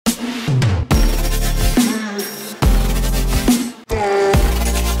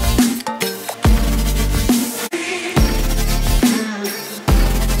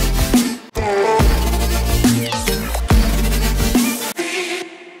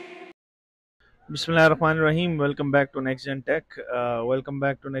Bismillahirrahmanirrahim. Welcome back to NxGeN TeCh. Welcome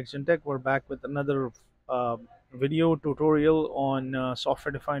back to NxGeN TeCh. We're back with another uh, video tutorial on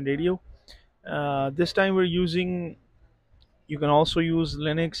software-defined radio. This time we're using. You can also use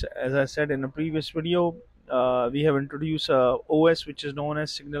Linux, as I said in a previous video. We have introduced a OS which is known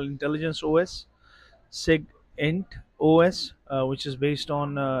as Signal Intelligence OS, SIG-INT OS, which is based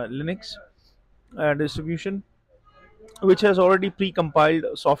on Linux distribution, which has already pre-compiled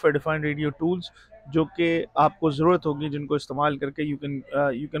software defined radio tools जो कि आपको ज़रूरत होगी जिनको इस्तेमाल करके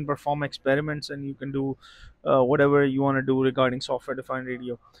you can perform experiments and you can do whatever you want to do regarding software defined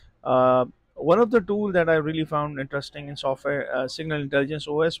radio. One of the tools that I really found interesting in software signal intelligence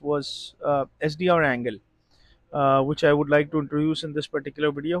OS was SDRangel, which I would like to introduce in this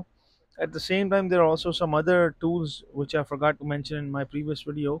particular video. At the same time, there are also some other tools which I forgot to mention in my previous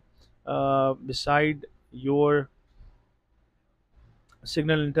video beside your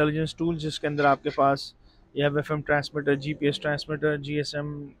signal intelligence tool जिसके अंदर आपके पास ये है FM transmitter, GPS transmitter, GSM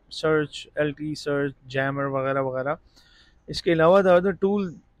search, LT search, jammer वगैरह वगैरह. इसके अलावा the other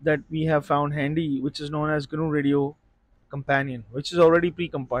tool that we have found handy, which is known as GNU Radio Companion, which is already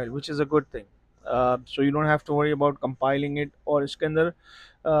pre-compiled, which is a good thing. So you don't have to worry about compiling it. और इसके अंदर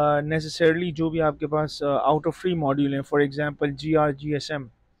necessarily जो भी आपके पास out of free module है, for example GRGSM,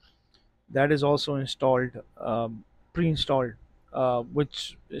 that is also installed, pre-installed,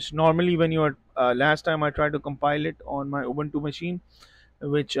 which is normally when you are last time I tried to compile it on my Ubuntu machine,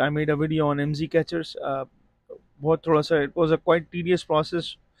 which I made a video on MZ catchers. It was a quite tedious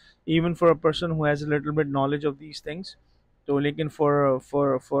process even for a person who has a little bit knowledge of these things. So lekin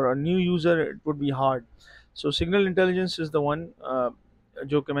for a new user it would be hard. So signal intelligence is the one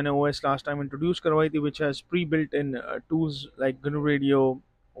जो कि मैंने OS last time introduce करवाई थी, which has pre-built in tools like GNU Radio,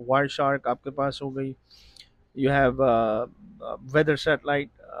 Wireshark आपके पास हो गई. You have weather satellite,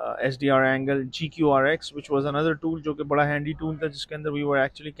 SDRangel, GQRX, which was another tool जो कि बड़ा handy tool था जिसके अंदर we were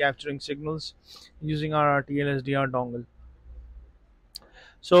actually capturing signals using our RTL-SDR dongle.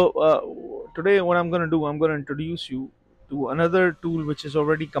 So today what I'm going to do, I'm going to introduce you to another tool which is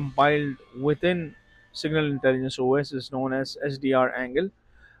already compiled within Signal Intelligence OS, is known as SDRangel.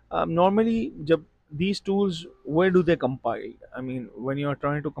 Normally these tools, where do they compile? I mean, when you're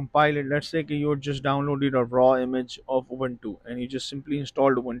trying to compile it, let's say कि you just downloaded a raw image of Ubuntu and you just simply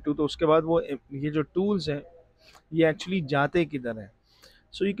installed Ubuntu, तो उसके बाद वो ये जो tools हैं ये actually जाते किधर हैं?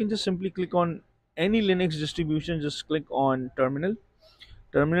 So you can just simply click on any Linux distribution, just click on terminal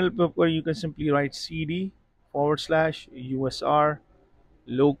पे ऊपर you can simply write cd/usr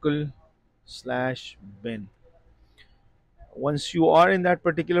local/bin. Once you are in that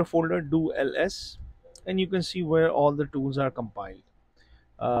particular folder, do ls and you can see where all the tools are compiled.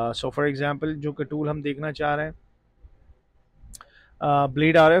 So for example, जो कि tool हम देखना चाह रहे हैं,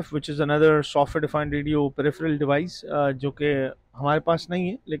 Blade RF, which is another software defined radio peripheral device, जो कि हमारे पास नहीं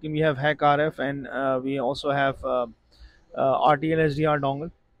है, लेकिन we have Hack RF and we also have RTL-SDR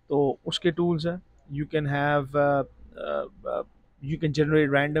dongle. तो उसके tools हैं. You can have you can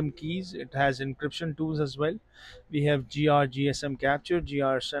generate random keys. It has encryption tools as well. We have GRGSM capture,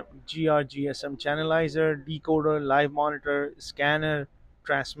 GRGSM channelizer, decoder, live monitor, scanner,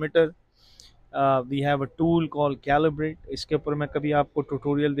 transmitter. We have a tool called calibrate. इसके ऊपर मैं कभी आपको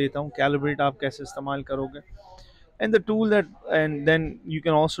tutorial देता हूँ calibrate आप कैसे इस्तेमाल करोगे. And the tool that, and then you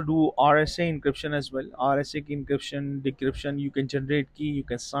can also do RSA encryption as well. RSA की encryption, decryption, you can generate key, you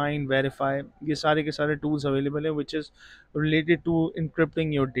can sign, verify. ये सारे के सारे tools available हैं which is related to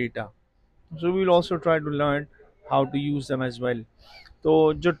encrypting your data. So we will also try to learn how to use them as well.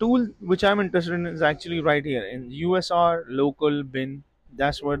 So the tool which I'm interested in is actually right here in USR local bin.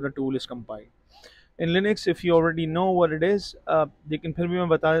 That's where the tool is compiled. In Linux, if you already know what it is, लेकिन फिर भी मैं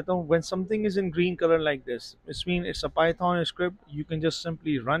बता देता हूँ. When something is in green color like this, it means it's a Python script. You can just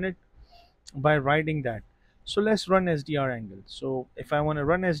simply run it by writing that. So let's run SDRangel. So if I want to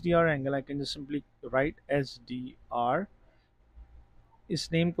run SDRangel, I can just simply write SDR. इस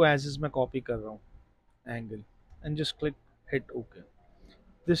name को as is मैं copy कर रहा हूँ, angle, and just click hit OK.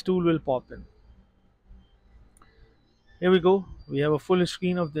 This tool will pop in. Here we go. We have a full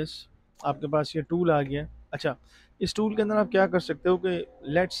screen of this. आपके पास ये tool आ गया. अच्छा, इस टूल के अंदर आप क्या कर सकते हो कि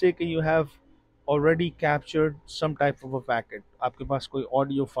लेट्स से कि you have already captured some type of a packet. आपके पास कोई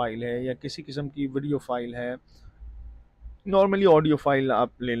ऑडियो फाइल है या किसी किस्म की वीडियो फाइल है. नॉर्मली ऑडियो फाइल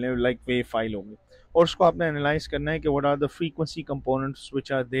आप ले लें, लाइक वेव फाइल होगी, और उसको आपने एनालाइज करना है कि what are the frequency components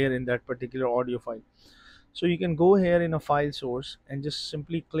which are there in that particular audio file. So you can go here in a file source and just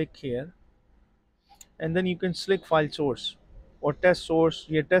simply click here and then you can select file source or test source.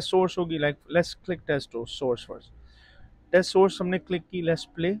 ये test source होगी, like let's click test source first. Test source हमने click की, let's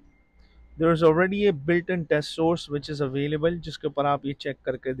play. There is already A built in test source which is available, जिसके ऊपर आप ये check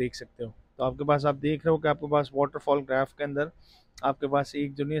करके देख सकते हो। तो आपके पास, आप देख रहे हो कि आपके पास वाटरफॉल ग्राफ के अंदर आपके पास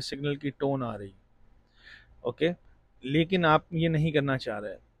एक जो नहीं सिग्नल की टोन आ रही है, ओके। लेकिन आप ये नहीं करना चाह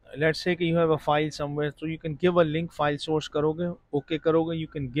रहे। लेट्स से कि you have a file somewhere, तो you can give a link, file source करोगे, ओके करोगे, you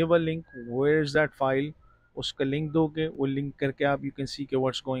can give a link, where is that file, उसका लिंक दोगे, वो लिंक करके आप यू कैन सी के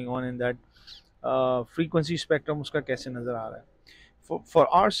what's going on in that frequency spectrum, उसका कैसे नज़र आ रहा है। For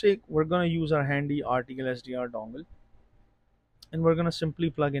our sake, we're going to use our handy RTL-SDR dongle and we're going to simply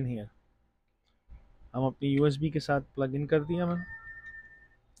plug in here. हम अपनी USB के साथ plug in कर दिया मैंने।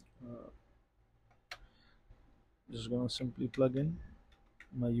 Just going to simply plug in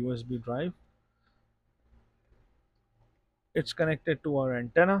my USB drive. It's connected to our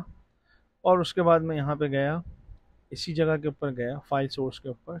antenna. और उसके बाद मैं यहाँ पे गया, इसी जगह के ऊपर गया, फाइल सोर्स के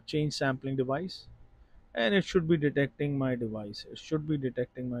ऊपर, change sampling device, and it should be detecting my device. It should be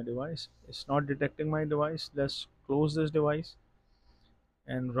detecting my device. It's not detecting my device. Let's close this device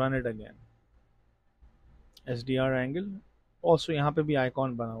and run it again. SDR angle, also यहाँ पे भी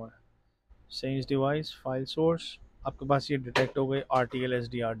icon बना हुआ है, change device, file source, आपके पास ये detect हो गए, RTL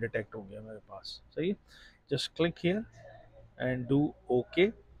SDR डिटेक्ट हो गया मेरे पास, सही है। Just click here and do okay.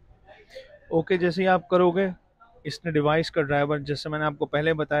 Okay जैसे ही आप करोगे, इसने डिवाइस का ड्राइवर, जैसे मैंने आपको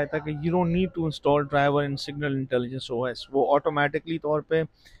पहले बताया था कि you don't need to install driver in signal intelligence OS, वो ऑटोमेटिकली तौर पे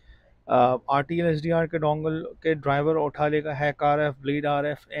RTL SDR के डोंगल के ड्राइवर उठा लेगा, hack RF, bleed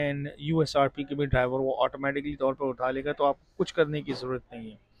RF and USRP के भी ड्राइवर वो ऑटोमेटिकली तौर पर उठा लेगा, तो आपको कुछ करने की ज़रूरत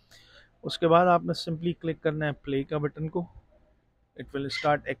नहीं है। उसके बाद आपने सिंपली क्लिक करना है प्ले का बटन को, it will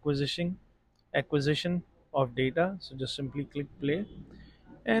start acquisition of data, so just simply click play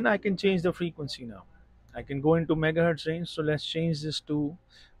and I can change the frequency now. I can go into megahertz range, so let's change this to,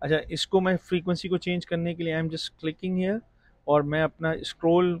 अच्छा इसको मैं frequency को change करने के लिए I'm just clicking here, और मैं अपना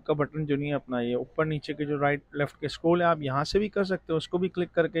scroll का बटन जो नहीं है अपना, ये ऊपर नीचे के जो right left के scroll है, आप यहाँ से भी कर सकते हो, उसको भी click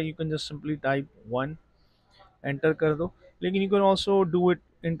करके you can just simply type 1, enter कर दो। लेकिन you can also do it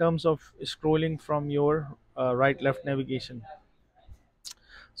in terms of scrolling from your right left navigation.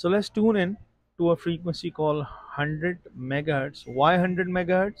 So let's tune in to a frequency called 100 megahertz. Why 100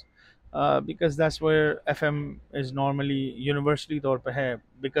 megahertz? Because that's where FM is normally universally तौर पे है,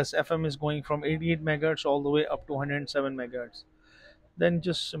 because FM is going from 88 megahertz all the way up to 107 megahertz. Then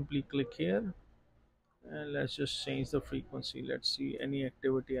just simply click here and let's just change the frequency. Let's see any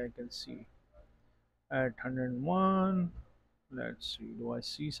activity I can see at 101. Let's see, do I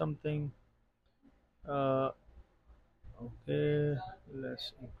see something? Uh, okay,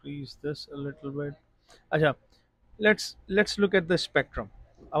 let's increase this a little bit. अच्छा, let's look at the spectrum.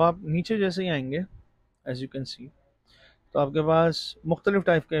 अब आप नीचे जैसे ही आएंगे, as you can see, तो आपके पास मुख्तलिफ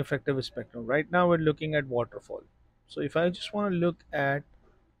type के effective spectrum. Right now we are looking at waterfall, so if I just want to look at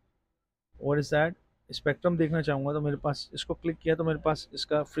what is that spectrum देखना चाहूँगा, तो मेरे पास इसको क्लिक किया तो मेरे पास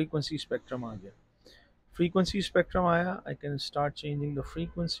इसका फ्रीक्वेंसी स्पेक्ट्रम आ गया। फ्रीक्वेंसी स्पेक्ट्रम आया, I can start changing the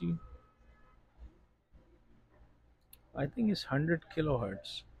frequency. I think it's 100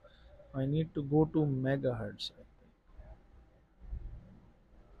 kilohertz. I need to go to megahertz.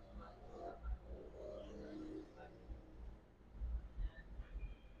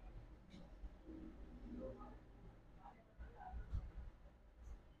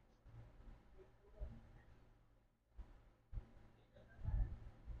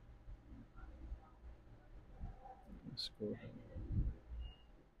 Let's go ahead.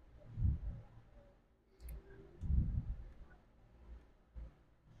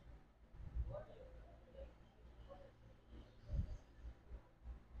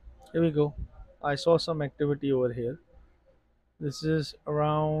 Here we go. I saw some activity over here. This is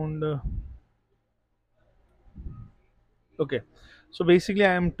around okay. So basically,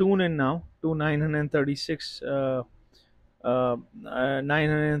 I am tuned in now to 936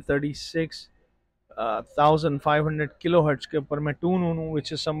 936 1500 kilohertz के ऊपर मैं tune हूँ,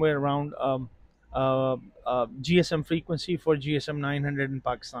 which is somewhere around GSM frequency for GSM 900 in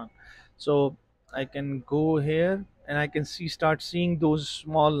Pakistan. So I can go here and I can start seeing those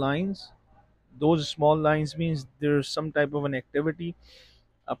small lines. Those small lines means there's some type of an activity.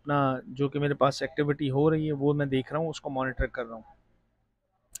 अपना जो कि मेरे पास activity हो रही है वो मैं देख रहा हूँ, उसको मॉनिटर कर रहा हूँ।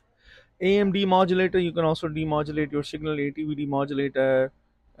 AM demodulator, you can also demodulate your signal, ATV demodulator,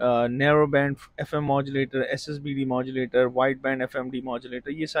 narrow band FM modulator, SSB demodulator, wide band FM demodulator,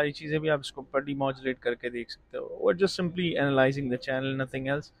 ये सारी चीज़ें भी आप इसको पर demodulate करके देख सकते हो, और just simply analyzing the channel, nothing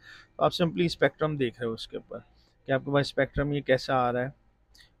else। तो आप simply spectrum देख रहे हो उसके ऊपर कि आपके पास spectrum ये कैसा आ रहा है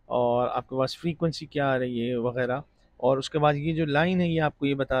और आपके पास frequency क्या आ रही है वगैरह। और उसके बाद ये जो लाइन है ये आपको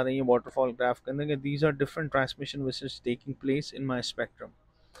ये बता रही है वाटरफॉल ग्राफ के अंदर कि these are different transmission which is taking place in my spectrum।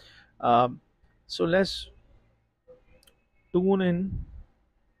 Um, so let's tune in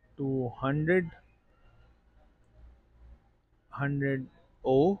to 100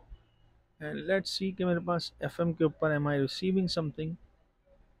 O, and let's see कि मेरे पास FM के ऊपर am I receiving something.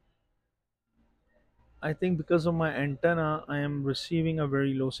 I think because of my antenna I am receiving a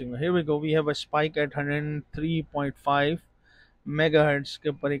very low signal. Here we go, we have a spike at 103.5 megahertz के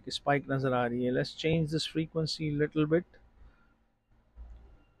ऊपर एक spike नजर आ रही है. Let's change this frequency a little bit.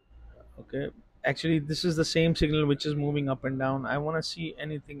 Okay, actually this is the same signal which is moving up and down. I want to see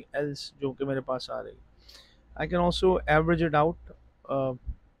anything else जो कि मेरे पास आ रही. I can also average it out.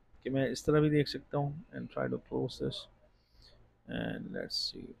 कि मैं इस तरह भी देख सकता हूँ and try to close this, and let's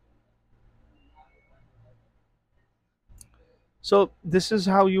see. So this is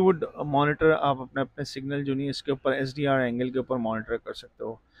how you would monitor. आप अपने अपने सिग्नल जो नहीं है इसके ऊपर SDR एंगल के ऊपर मॉनिटर कर सकते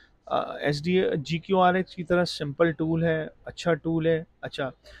हो. GQRX की तरह सिंपल टूल है, अच्छा टूल है.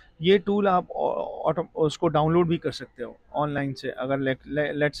 अच्छा, ये टूल आप उसको डाउनलोड भी कर सकते हो ऑनलाइन से. अगर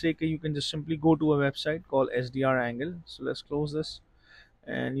लेट्स से कि you can just simply go to a website call SDR angle. So let's close this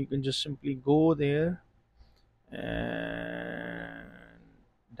and you can just simply go there and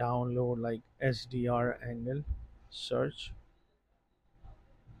download like SDR angle, search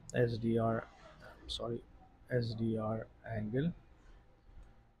SDR, sorry, SDR angle.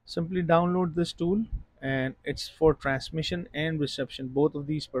 Simply download this tool, and it's for transmission and reception, both of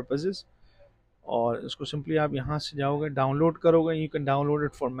these purposes. और इसको simply आप यहाँ से जाओगे, download करोगे. You can download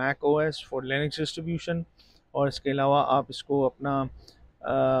it for Mac OS, for Linux distribution, और इसके अलावा आप इसको अपना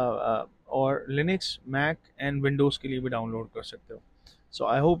और लिनक्स, मैक एंड विंडोज़ के लिए भी डाउनलोड कर सकते हो. सो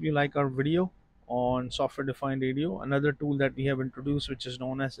I hope you like our video on software defined radio, another tool that we have introduced which is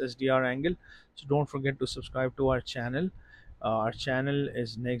known as SDR angle. So don't forget to subscribe to our channel. Our channel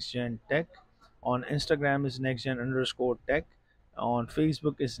is NxGeN TeCh. On Instagram is NxGeN_Tech. On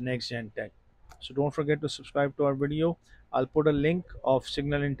Facebook is NxGeN TeCh. So don't forget to subscribe to our video. I'll put a link of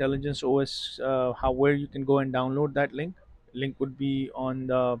Signal Intelligence OS, where you can go and download that link. Link would be on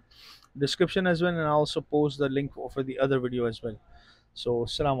the description as well, and I'll also post the link for the other video as well. So,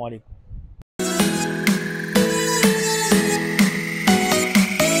 assalamu alaikum.